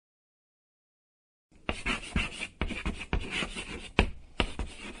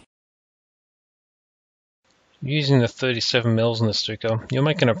Using the 37 mils in the Stuka, you'll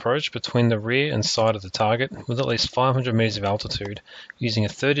make an approach between the rear and side of the target with at least 500 meters of altitude using a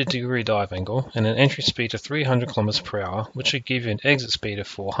 30-degree dive angle and an entry speed of 300 km per hour, which should give you an exit speed of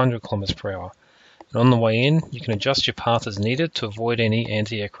 400 km per hour. And on the way in, you can adjust your path as needed to avoid any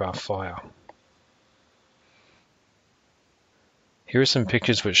anti-aircraft fire. Here are some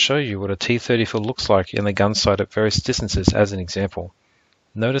pictures which show you what a T-34 looks like in the gun sight at various distances as an example.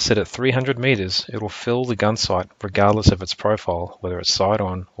 Notice that at 300 meters, it will fill the gun sight regardless of its profile, whether it's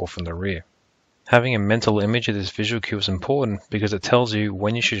side-on or from the rear. Having a mental image of this visual cue is important because it tells you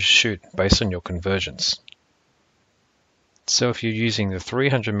when you should shoot based on your convergence. So if you're using the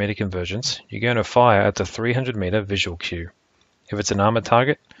 300 meter convergence, you're going to fire at the 300 meter visual cue. If it's an armored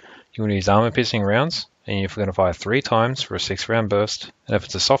target, you want to use armor-piercing rounds, and you're going to fire 3 times for a 6-round burst. And if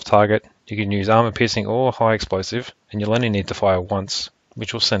it's a soft target, you can use armor-piercing or high explosive, and you'll only need to fire once,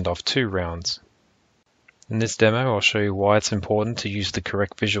 which will send off 2 rounds. In this demo, I'll show you why it's important to use the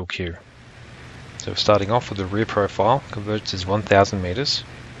correct visual cue. So starting off with the rear profile, convergence is 1000 meters.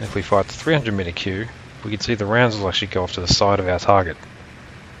 If we fire at the 300 meter cue, we can see the rounds will actually go off to the side of our target.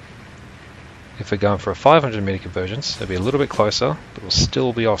 If we're going for a 500 meter convergence, it'll be a little bit closer, but will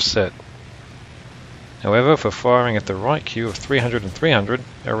still be offset. However, if we're firing at the right cue of 300 and 300,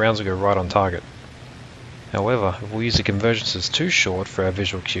 our rounds will go right on target. However, if we use the convergence as too short for our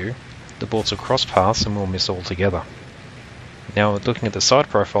visual cue, the bullets will cross paths and we'll miss altogether. Now, looking at the side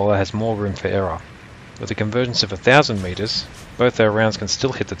profile, that has more room for error. With a convergence of 1000 meters, both our rounds can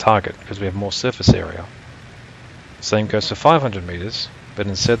still hit the target because we have more surface area. Same goes for 500 meters, but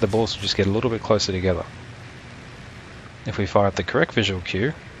instead the bullets will just get a little bit closer together. If we fire at the correct visual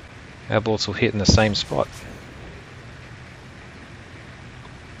cue, our bullets will hit in the same spot.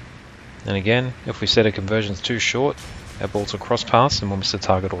 And again, if we set a convergence too short, our bullets will cross paths and we'll miss the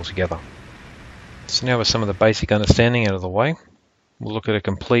target altogether. So now with some of the basic understanding out of the way, we'll look at a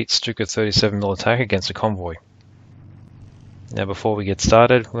complete Stuka 37mm attack against a convoy. Now before we get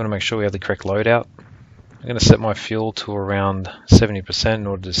started, we want to make sure we have the correct loadout. I'm going to set my fuel to around 70% in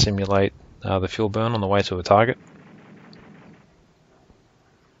order to simulate the fuel burn on the way to a target.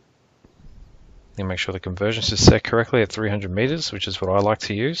 And make sure the convergence is set correctly at 300 meters, which is what I like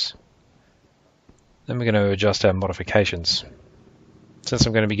to use. Then we're going to adjust our modifications. Since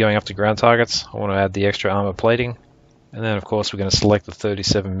I'm going to be going up to ground targets, I want to add the extra armor plating, and then of course we're going to select the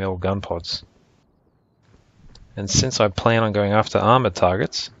 37mm gun pods. And since I plan on going after armored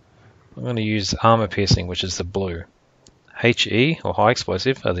targets, I'm going to use armor piercing, which is the blue. HE, or high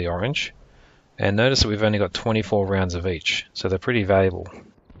explosive, are the orange. And notice that we've only got 24 rounds of each, so they're pretty valuable.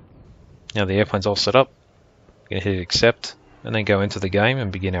 Now the airplane's all set up, we're going to hit accept, and then go into the game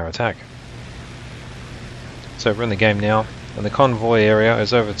and begin our attack. So we're in the game now, and the convoy area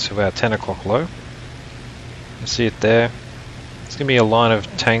is over to our 10 o'clock low. You see it there. It's going to be a line of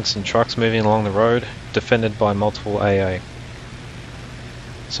tanks and trucks moving along the road, defended by multiple AA.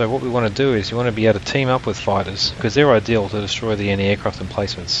 So what we want to do is you want to be able to team up with fighters, because they're ideal to destroy the anti-aircraft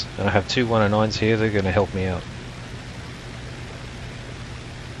emplacements. And I have 2 109s here that are going to help me out.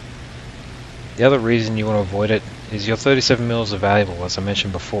 The other reason you want to avoid it is your 37mm are valuable, as I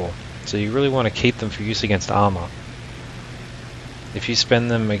mentioned before. So you really want to keep them for use against armor. If you spend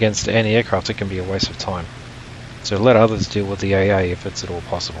them against anti-aircraft, it can be a waste of time. So let others deal with the AA if it's at all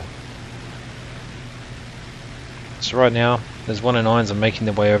possible. So right now, there's 109s are making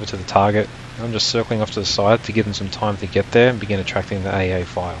their way over to the target. I'm just circling off to the side to give them some time to get there and begin attracting the AA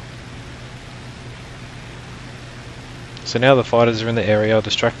fire. So now the fighters are in the area,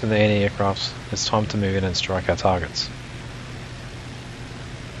 distracting the anti-aircrafts. It's time to move in and strike our targets.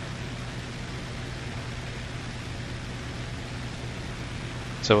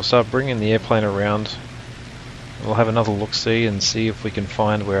 So we'll start bringing the airplane around. We'll have another look-see and see if we can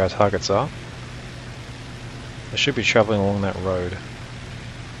find where our targets are. They should be travelling along that road.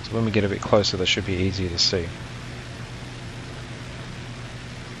 So when we get a bit closer, they should be easier to see.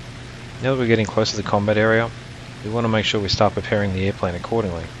 Now that we're getting close to the combat area, we want to make sure we start preparing the airplane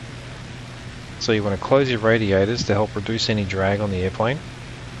accordingly. So you want to close your radiators to help reduce any drag on the airplane.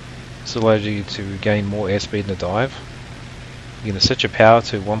 This allows you to gain more airspeed in the dive. You're going to set your power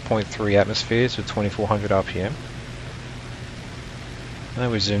to 1.3 atmospheres with 2400 RPM.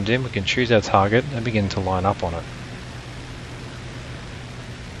 Now we're zoomed in, we can choose our target and begin to line up on it.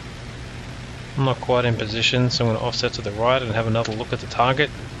 I'm not quite in position, so I'm going to offset to the right and have another look at the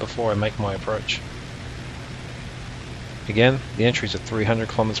target before I make my approach. Again, the entry is at 300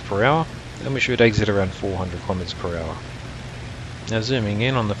 km per hour, and we should exit around 400 km per hour. Now zooming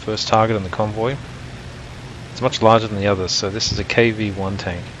in on the first target on the convoy, it's much larger than the others, so this is a KV-1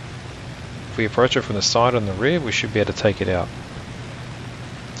 tank. If we approach it from the side and the rear, we should be able to take it out.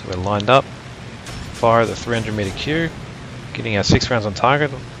 So we're lined up, fire at the 300 meter Q, getting our 6 rounds on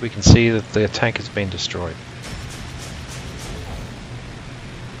target. We can see that the tank has been destroyed.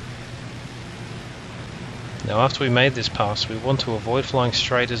 Now after we made this pass, we want to avoid flying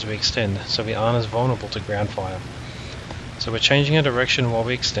straight as we extend, so we aren't as vulnerable to ground fire. So we're changing our direction while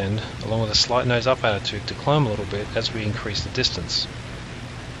we extend, along with a slight nose up attitude to climb a little bit as we increase the distance.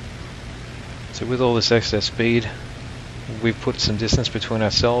 So with all this excess speed, we've put some distance between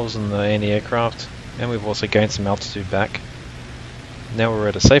ourselves and the anti-aircraft, and we've also gained some altitude back. Now we're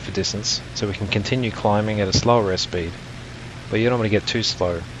at a safer distance, so we can continue climbing at a slower airspeed, but you don't want to get too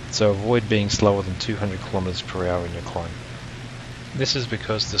slow, so avoid being slower than 200 km per hour in your climb. This is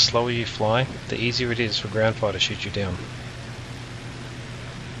because the slower you fly, the easier it is for ground fire to shoot you down.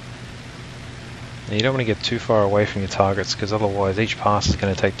 Now you don't want to get too far away from your targets, because otherwise each pass is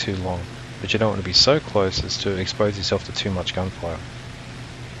going to take too long, but you don't want to be so close as to expose yourself to too much gunfire.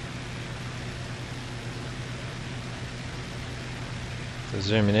 So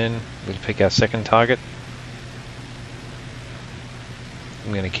zooming in, we'll pick our second target.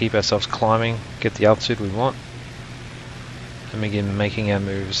 I'm going to keep ourselves climbing, get the altitude we want, and begin making our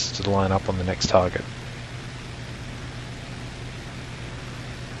moves to line up on the next target.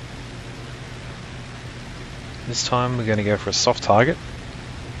 This time we're going to go for a soft target.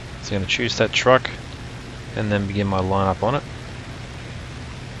 So I'm going to choose that truck and then begin my lineup on it.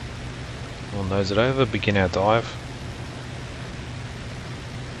 We'll nose it over, begin our dive.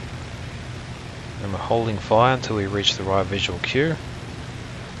 And we're holding fire until we reach the right visual cue.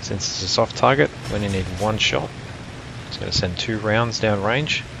 Since it's a soft target, we only need one shot. It's going to send 2 rounds down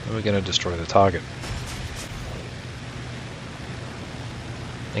range, and we're going to destroy the target.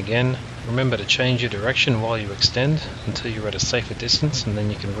 Again, remember to change your direction while you extend until you're at a safer distance, and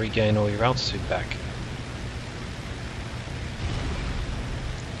then you can regain all your altitude back.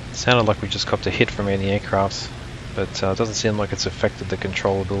 It sounded like we just copped a hit from any aircraft, but it doesn't seem like it's affected the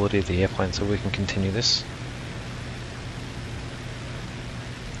controllability of the airplane, so we can continue this.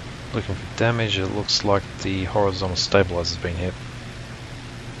 Looking for damage, it looks like the horizontal stabilizer has been hit.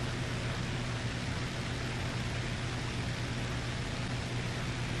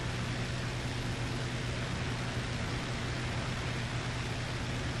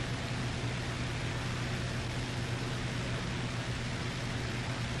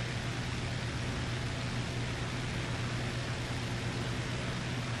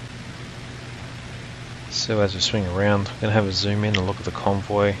 So as we swing around, I'm going to have a zoom in and look at the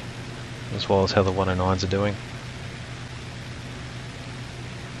convoy, as well as how the 109s are doing.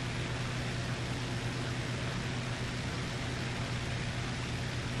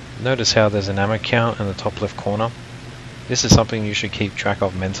 Notice how there's an ammo count in the top left corner. This is something you should keep track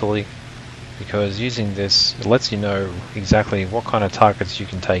of mentally, because using this, it lets you know exactly what kind of targets you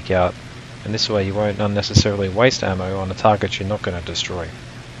can take out, and this way you won't unnecessarily waste ammo on a target you're not going to destroy.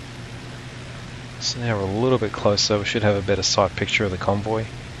 So now we're a little bit closer, we should have a better sight picture of the convoy.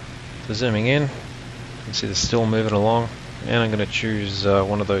 So zooming in, you can see they're still moving along, and I'm going to choose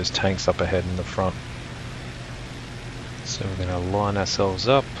one of those tanks up ahead in the front. So we're going to line ourselves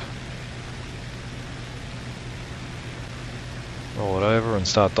up, roll it over and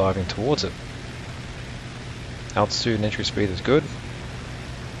start diving towards it. Altitude and entry speed is good.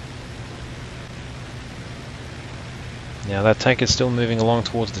 Now that tank is still moving along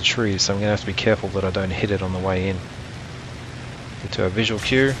towards the trees, so I'm going to have to be careful that I don't hit it on the way in. Get to our visual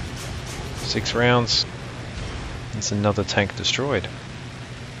cue, 6 rounds, it's another tank destroyed.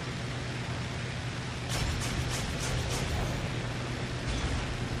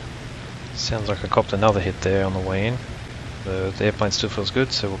 Sounds like I copped another hit there on the way in. The airplane still feels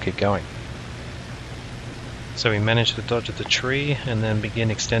good, so we'll keep going. So we managed to dodge at the tree and then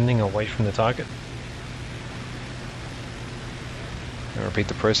begin extending away from the target. And repeat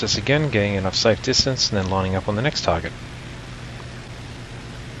the process again, getting enough safe distance and then lining up on the next target.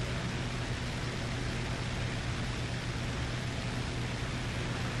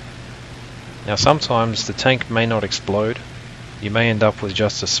 Now sometimes the tank may not explode. You may end up with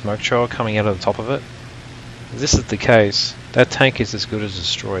just a smoke trail coming out of the top of it. If this is the case, that tank is as good as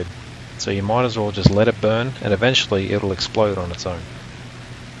destroyed. So you might as well just let it burn, and eventually it'll explode on its own.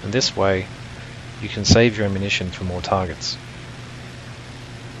 And this way, you can save your ammunition for more targets.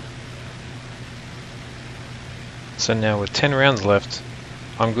 So now with 10 rounds left,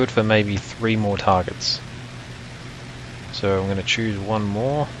 I'm good for maybe 3 more targets. So I'm going to choose one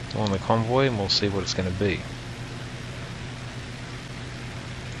more on the convoy and we'll see what it's going to be.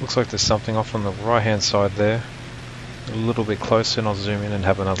 Looks like there's something off on the right hand side there. A little bit closer and I'll zoom in and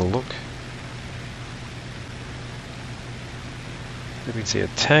have another look. You can see a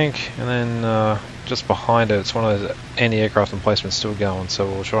tank, and then just behind it, it's one of those anti-aircraft emplacements still going, so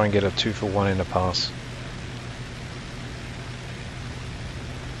we'll try and get a 2-for-1 in a pass.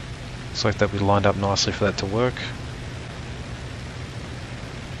 Looks like that we lined up nicely for that to work.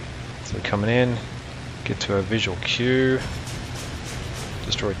 So coming in, get to our visual cue,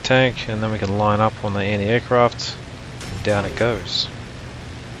 destroy tank, and then we can line up on the anti-aircraft, and down it goes.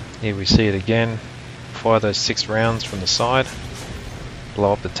 Here we see it again, fire those 6 rounds from the side,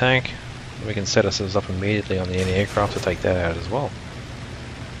 blow up the tank, and we can set ourselves up immediately on the anti-aircraft to take that out as well.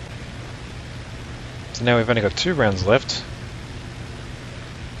 So now we've only got 2 rounds left.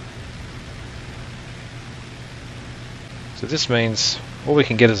 So this means all we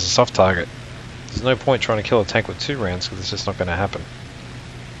can get is a soft target. There's no point trying to kill a tank with 2 rounds because it's just not going to happen.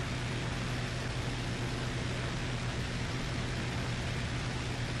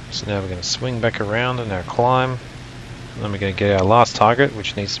 So now we're going to swing back around in our climb, and then we're going to get our last target,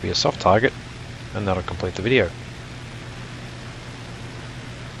 which needs to be a soft target, and that'll complete the video.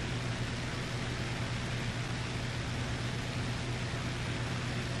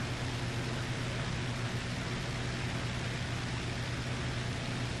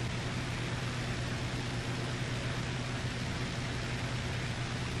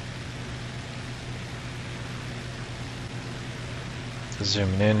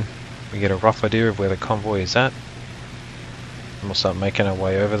 Zooming in, we get a rough idea of where the convoy is at, and we'll start making our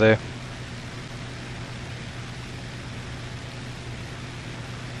way over there.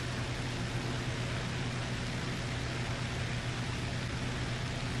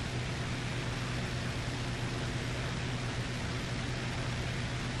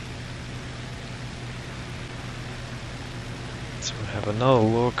 So we'll have another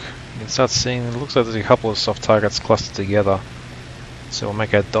look. You can start seeing, it looks like there's a couple of soft targets clustered together. So we'll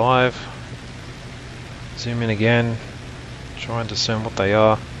make our dive, zoom in again, try and discern what they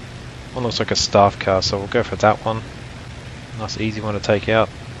are. One looks like a staff car, so we'll go for that one. Nice easy one to take out.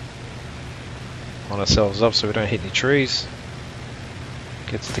 Line ourselves up so we don't hit any trees.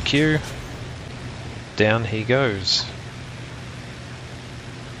 Get to the queue. Down he goes.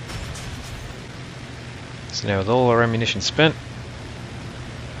 So now with all our ammunition spent,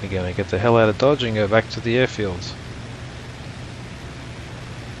 we're going to get the hell out of Dodge and go back to the airfield.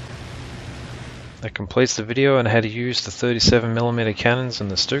 That completes the video on how to use the 37mm cannons and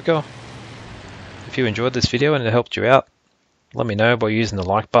the Stuka. If you enjoyed this video and it helped you out, let me know by using the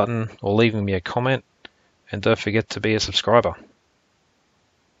like button or leaving me a comment, and don't forget to be a subscriber.